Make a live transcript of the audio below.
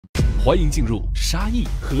欢迎进入沙溢、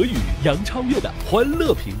何宇、杨超越的欢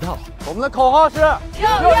乐频道。我们的口号是666。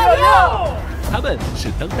他们是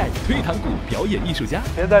当代退堂鼓表演艺术家。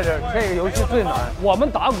别在这儿，这个游戏最难。我们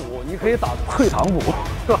打鼓，你可以打退堂鼓。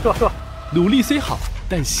努力虽好，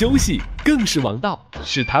但休息更是王道，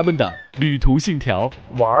是他们的旅途信条。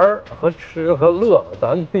玩和吃和乐，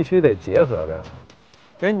咱必须得结合着。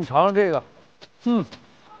给你尝尝这个，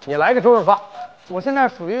你来个周润发。我现在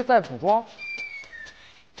属于在补妆。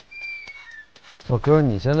我哥，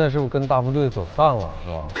你现在是不是跟大部队走散了，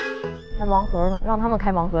是吧？开盲盒呢，让他们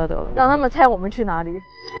开盲盒得了，让他们猜我们去哪里。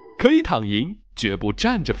可以躺赢，绝不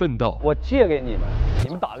站着奋斗。我借给你们，你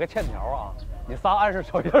们打个欠条啊！你仨按时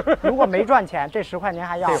手印。如果没赚钱，这10块钱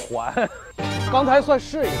还要。得还。刚才算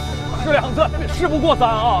试一次，试2次，事不过3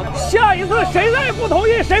啊！下一次谁再不同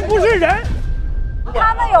意，谁不是人。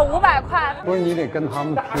他们有500块。不是你得跟他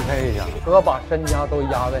们匹配一下，哥把身家都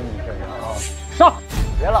压在你身上啊！上！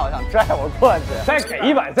别老想拽我过去，再给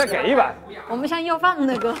100，再给100。我们像要饭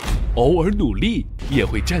的哥。偶尔努力也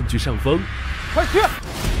会占据上风。快去！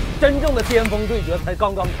真正的巅峰对决才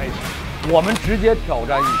刚刚开始，我们直接挑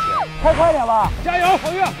战1000。开快点吧！加油，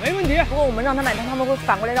超越，没问题。如果我们让他买单，他们会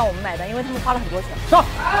反过来让我们买单，因为他们花了很多钱。上！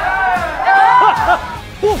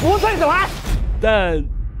不服再来。但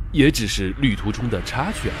也只是旅途中的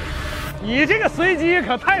插曲而已。你这个随机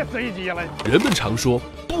可太随机了。人们常说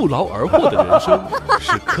不劳而获的人生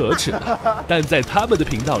是可耻的，但在他们的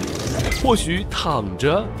频道里，或许躺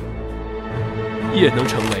着也能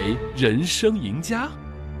成为人生赢家。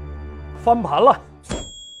翻盘了。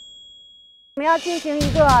我们要进行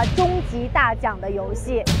一个终极大奖的游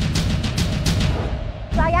戏，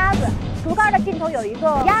抓鸭子。竹竿的尽头有一个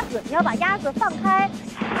鸭子，你要把鸭子放开，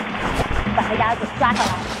把这鸭子抓上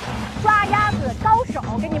来。抓鸭子高手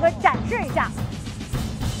给你们展示一下。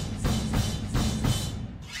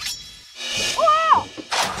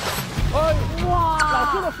哇！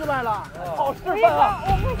老师都失败了，好失败啊！我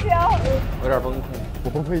不行，有点崩溃，我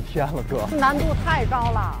崩溃天了，哥。难度太高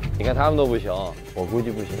了。你看他们都不行，我估计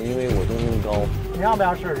不行，因为我重心高。你要不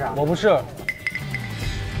要试试？我不试。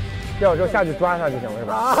要就下去抓它就行了，是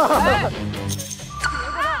吧？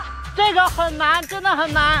这个很难，真的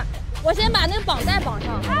很难。我先把那个绑带绑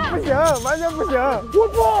上。不行，完全不行！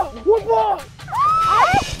我不！哎，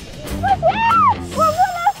不行，我不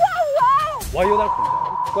能上手。我有点恐高，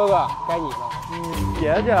哥哥，该你了。别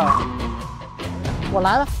去！我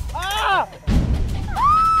来了。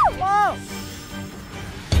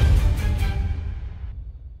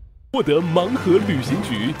获得盲盒旅行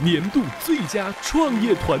局年度最佳创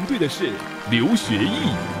业团队的是刘学义、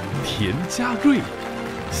田家瑞、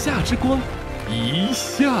夏之光、一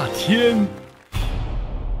夏天。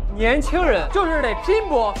年轻人就是得拼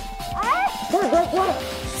搏。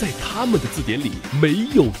在他们的字典里没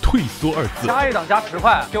有退缩2字。加1档加10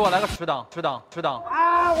块，给我来个10档。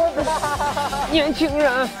啊！年轻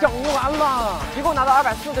人整完了，一共拿到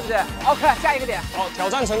240，对不对 ？OK， 下一个点。好，挑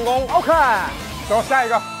战成功。 OK， 走下一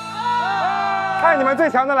个。看你们最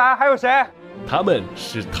强的来，还有谁？他们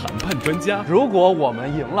是谈判专家。如果我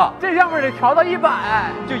们赢了，这上面得调到100，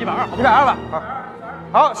就120吧。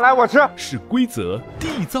好，来我吃。是规则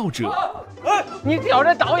缔造者。你挑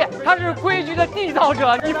战导演，他是规矩的缔造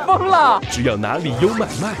者，你疯了！只要哪里有买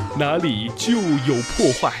卖，哪里就有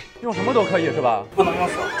破坏。用什么都可以是吧？不能用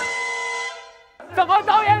手。怎么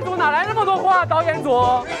导演组哪来那么多话？导演组。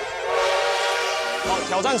好，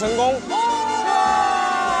挑战成功。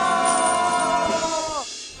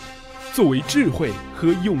作为智慧和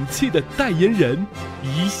勇气的代言人，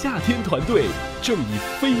一夏天团队正以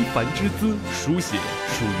非凡之姿书写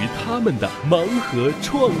属于他们的盲盒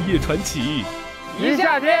创业传奇。一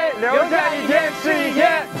夏天留下1天是1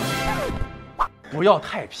天。不要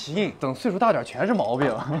太拼，等岁数大点全是毛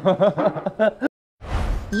病。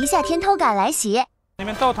一夏天偷赶来袭，你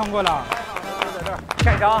们都通过了。在这儿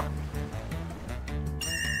盖章。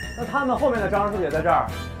那他们后面的章是不是也在这儿？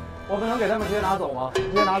我们能给他们直接拿走吗？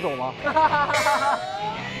直接拿走吗？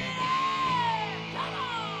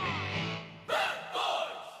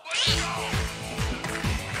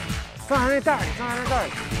放上那袋儿里，放上那袋儿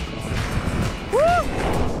里。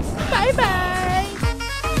拜拜。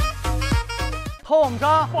偷我们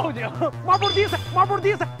章，报警！麻布迪赛，麻布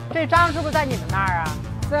迪赛。这章是不是在你们那儿啊？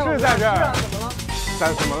是在这儿。怎么了？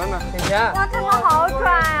怎么了呢？给钱。哇，他们好拽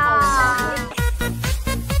啊！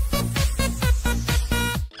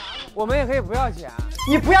我们也可以不要钱。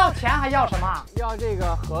你不要钱还要什么？要这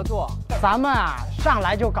个合作。咱们啊，上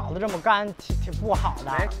来就搞得这么干，挺不好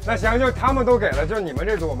的。那行，就他们都给了，就是你们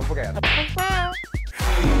这组我们不给了。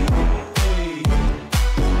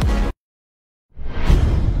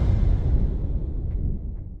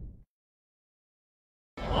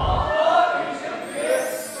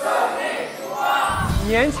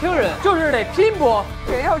年轻人就是得拼搏，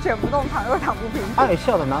卷又卷不动，躺又躺不平。爱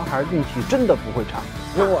笑的男孩运气真的不会差。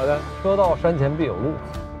听我的，车到山前必有路。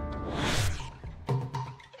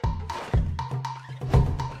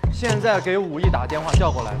现在给5亿打电话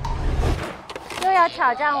叫过来。又要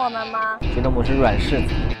挑战我们吗？觉得我是软柿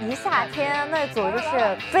子。一夏天那组就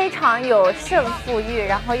是非常有胜负欲，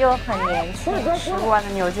然后又很年轻，15万的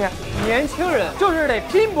牛劲。年轻人就是得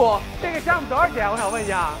拼搏。这个项目多少钱？我想问一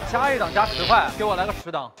下。加一档加10块，给我来个10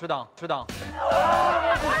档。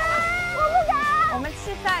我们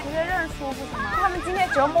弃赛，直接认输不行吗？他们今天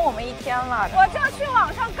折磨我们1天了，我就去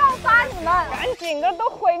网上告发你们，赶紧的都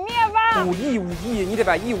毁灭吧！5亿，你得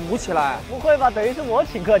把1捂起来。不会吧？等于是我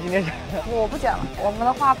请客今天是？我不卷了，我们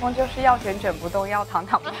的画风就是要卷不动，要躺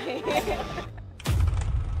不平。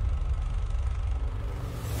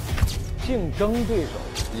竞争对手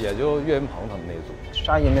也就岳云鹏他们那组。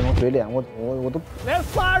沙溢那种嘴脸，我都连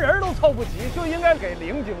仨人都凑不齐，就应该给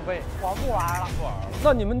0经费。我不玩了，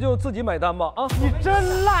那你们就自己买单吧啊！你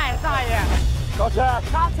真赖，大爷！高钱！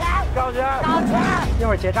一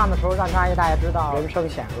会儿结账的时候让沙溢大爷知道人生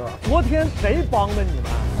险恶。昨天谁帮的你们？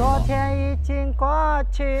昨天已经过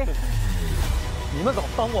去。你们怎么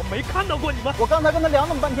当我没看到过你们？我刚才跟他聊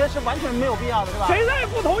那么半天是完全没有必要的，是吧？谁再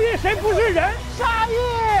不同意，谁不是人？沙溢，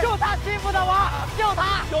就他欺负的我，就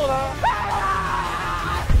他。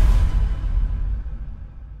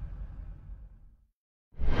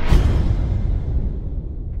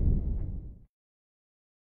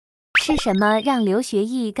是什么让刘学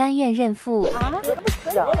义甘愿认父？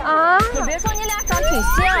啊！你别说，你俩长挺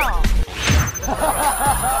像。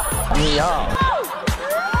你呀，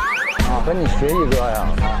和你学一哥呀，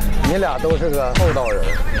你俩都是个厚道人。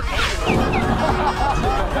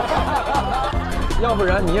要不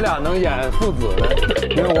然你俩能演父子的，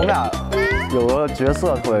因为我们俩有个角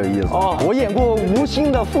色特别有意思。我演过吴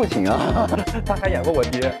昕的父亲啊，他还演过我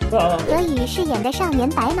爹。何宇饰演的少年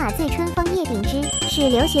白马醉春风叶秉之，是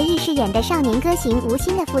刘学义饰演的少年歌星吴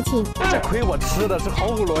昕的父亲。这亏我吃的是毫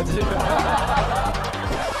无逻辑。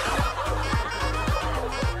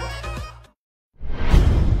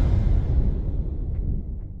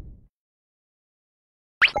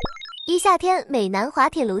一夏天美男滑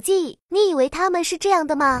铁卢记，你以为他们是这样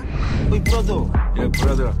的吗？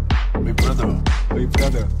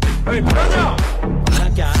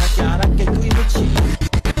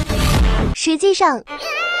实际上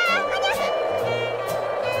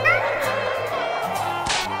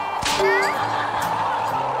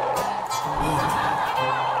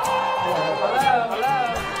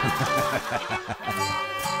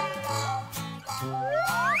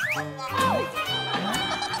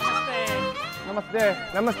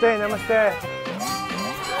，Namaste。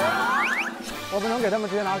我不能给他们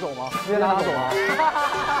直接拿走吗？直接拿走吗？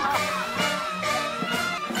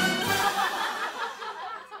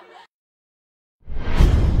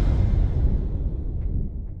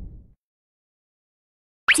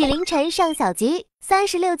几凌晨上小局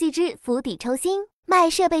，36计之釜底抽薪，卖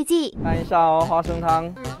设备季。看一下哦，花生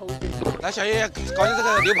汤。来，小叶搞定这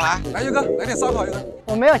个牛排。来，岳哥，来点烧烤，岳哥。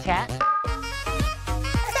我没有钱。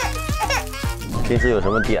平时有什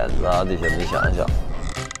么点子啊？这些你想一想。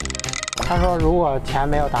他说，如果钱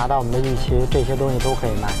没有达到我们的预期，这些东西都可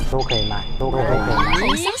以卖，都可以卖。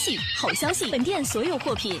好消息！本店所有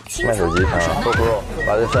货品卖手机啊，GoPro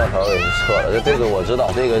把这摄像头给撤了。这个我知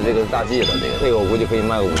道，这个大 G 的这个我估计可以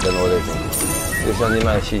卖个5000多这种，这相机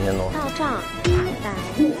卖个7000多。到账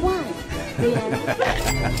100万元。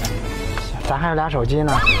咱还有俩手机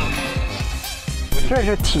呢，这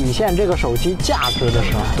是体现这个手机价值的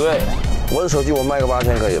时候。对，我的手机我卖个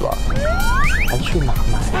8000可以吧？咱去哪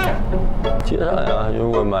卖？街上呀，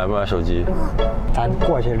如果买手机，咱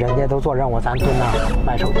过去，人家都做任务，咱蹲那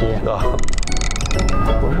卖手机。啊，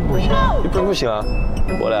不是不行，你不是不行啊，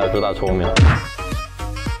我俩多大聪明。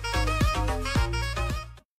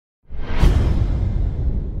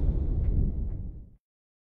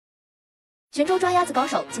泉州抓鸭子高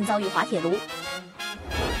手竟遭遇滑铁卢。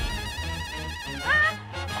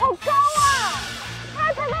好高啊！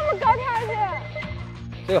他从那么高跳下去。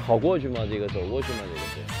这个好过去吗？这个走过去吗？这个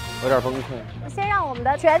是有点崩溃。先让我们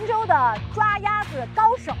的泉州的抓鸭子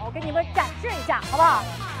高手给你们展示一下，好不好？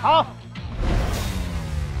好。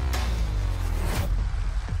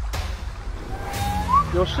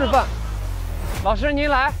有示范，老师您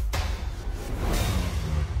来。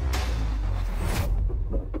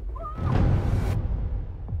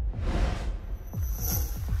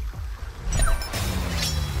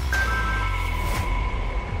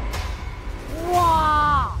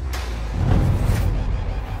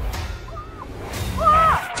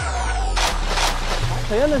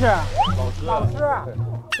谁呀？那是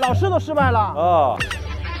老师都失败了啊！